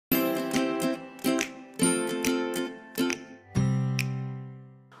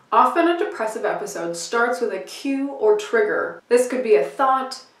Often a depressive episode starts with a cue or trigger. This could be a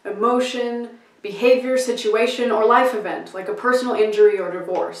thought, emotion, behavior, situation, or life event, like a personal injury or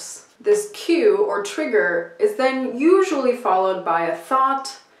divorce. This cue or trigger is then usually followed by a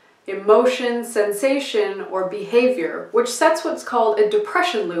thought, emotion, sensation, or behavior, which sets what's called a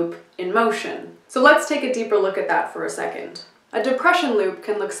depression loop in motion. So let's take a deeper look at that for a second. A depression loop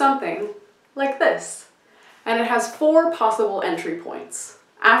can look something like this, and it has 4 possible entry points.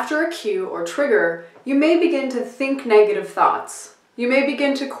 After a cue or trigger, you may begin to think negative thoughts. You may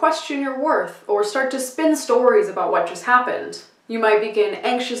begin to question your worth or start to spin stories about what just happened. You might begin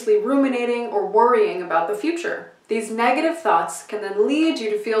anxiously ruminating or worrying about the future. These negative thoughts can then lead you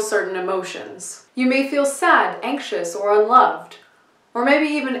to feel certain emotions. You may feel sad, anxious, or unloved, or maybe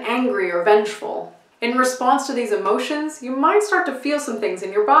even angry or vengeful. In response to these emotions, you might start to feel some things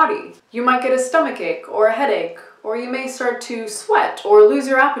in your body. You might get a stomachache or a headache, or you may start to sweat or lose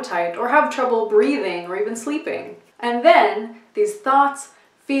your appetite or have trouble breathing or even sleeping. And then these thoughts,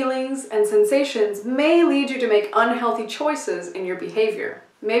 feelings, and sensations may lead you to make unhealthy choices in your behavior.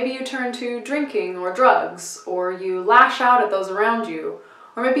 Maybe you turn to drinking or drugs, or you lash out at those around you,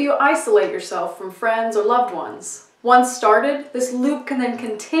 or maybe you isolate yourself from friends or loved ones. Once started, this loop can then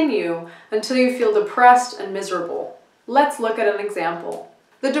continue until you feel depressed and miserable. Let's look at an example.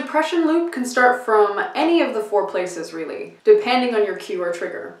 The depression loop can start from any of the 4 places really, depending on your cue or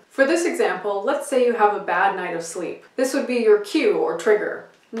trigger. For this example, let's say you have a bad night of sleep. This would be your cue or trigger.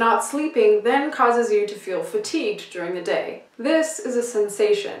 Not sleeping then causes you to feel fatigued during the day. This is a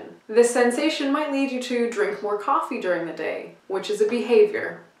sensation. This sensation might lead you to drink more coffee during the day, which is a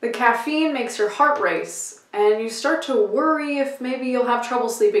behavior. The caffeine makes your heart race, and you start to worry if maybe you'll have trouble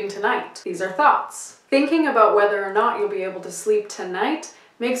sleeping tonight. These are thoughts. Thinking about whether or not you'll be able to sleep tonight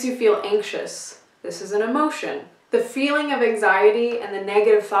makes you feel anxious. This is an emotion. The feeling of anxiety and the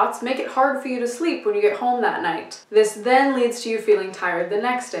negative thoughts make it hard for you to sleep when you get home that night. This then leads to you feeling tired the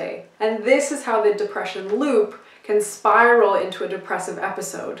next day. And this is how the depression loop can spiral into a depressive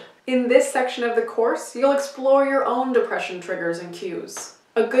episode. In this section of the course, you'll explore your own depression triggers and cues.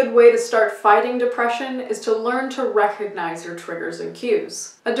 A good way to start fighting depression is to learn to recognize your triggers and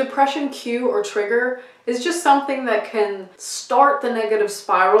cues. A depression cue or trigger is just something that can start the negative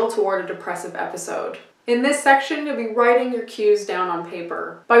spiral toward a depressive episode. In this section, you'll be writing your cues down on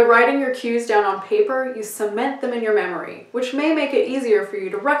paper. By writing your cues down on paper, you cement them in your memory, which may make it easier for you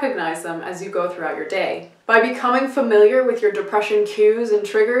to recognize them as you go throughout your day. By becoming familiar with your depression cues and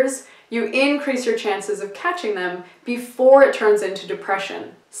triggers, you increase your chances of catching them before it turns into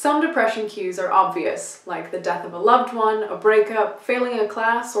depression. Some depression cues are obvious, like the death of a loved one, a breakup, failing a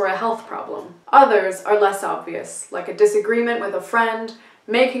class, or a health problem. Others are less obvious, like a disagreement with a friend,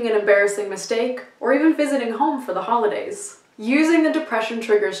 making an embarrassing mistake, or even visiting home for the holidays. Using the depression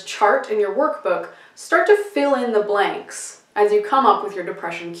triggers chart in your workbook, start to fill in the blanks as you come up with your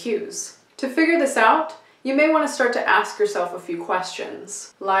depression cues. To figure this out, you may want to start to ask yourself a few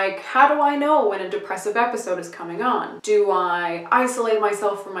questions, like, how do I know when a depressive episode is coming on? Do I isolate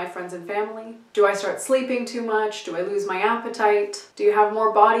myself from my friends and family? Do I start sleeping too much? Do I lose my appetite? Do you have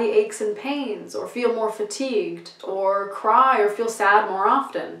more body aches and pains, or feel more fatigued, or cry or feel sad more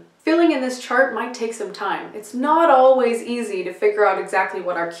often? Filling in this chart might take some time. It's not always easy to figure out exactly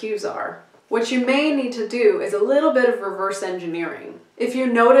what our cues are. What you may need to do is a little bit of reverse engineering. If you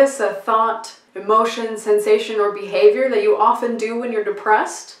notice a thought, emotion, sensation, or behavior that you often do when you're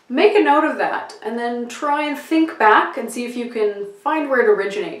depressed, make a note of that and then try and think back and see if you can find where it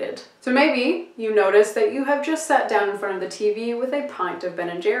originated. So maybe you notice that you have just sat down in front of the TV with a pint of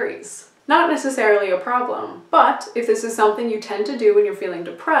Ben & Jerry's. Not necessarily a problem, but if this is something you tend to do when you're feeling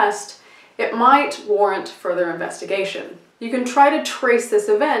depressed, it might warrant further investigation. You can try to trace this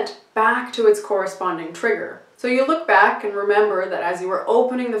event back to its corresponding trigger. So you look back and remember that as you were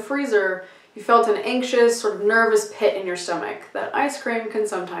opening the freezer, you felt an anxious, sort of nervous pit in your stomach that ice cream can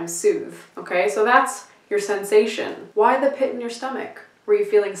sometimes soothe. Okay, so that's your sensation. Why the pit in your stomach? Were you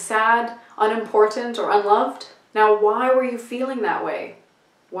feeling sad, unimportant, or unloved? Now, why were you feeling that way?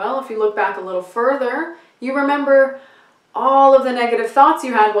 Well, if you look back a little further, you remember all of the negative thoughts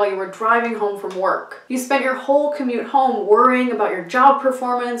you had while you were driving home from work. You spent your whole commute home worrying about your job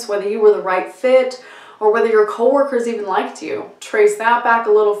performance, whether you were the right fit, or whether your coworkers even liked you. Trace that back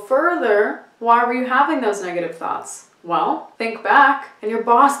a little further. Why were you having those negative thoughts? Well, think back, and your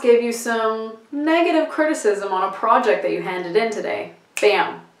boss gave you some negative criticism on a project that you handed in today.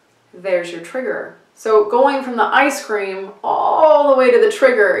 Bam, there's your trigger. So going from the ice cream all the way to the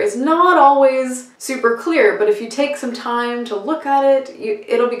trigger is not always super clear, but if you take some time to look at it,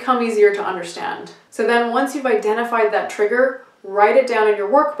 it'll become easier to understand. So then once you've identified that trigger, write it down in your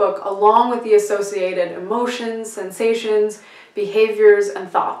workbook along with the associated emotions, sensations, behaviors, and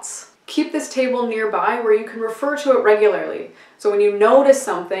thoughts. Keep this table nearby where you can refer to it regularly, so when you notice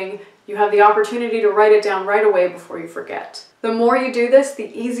something, you have the opportunity to write it down right away before you forget. The more you do this,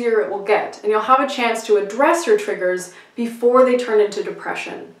 the easier it will get, and you'll have a chance to address your triggers before they turn into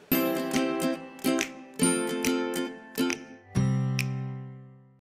depression.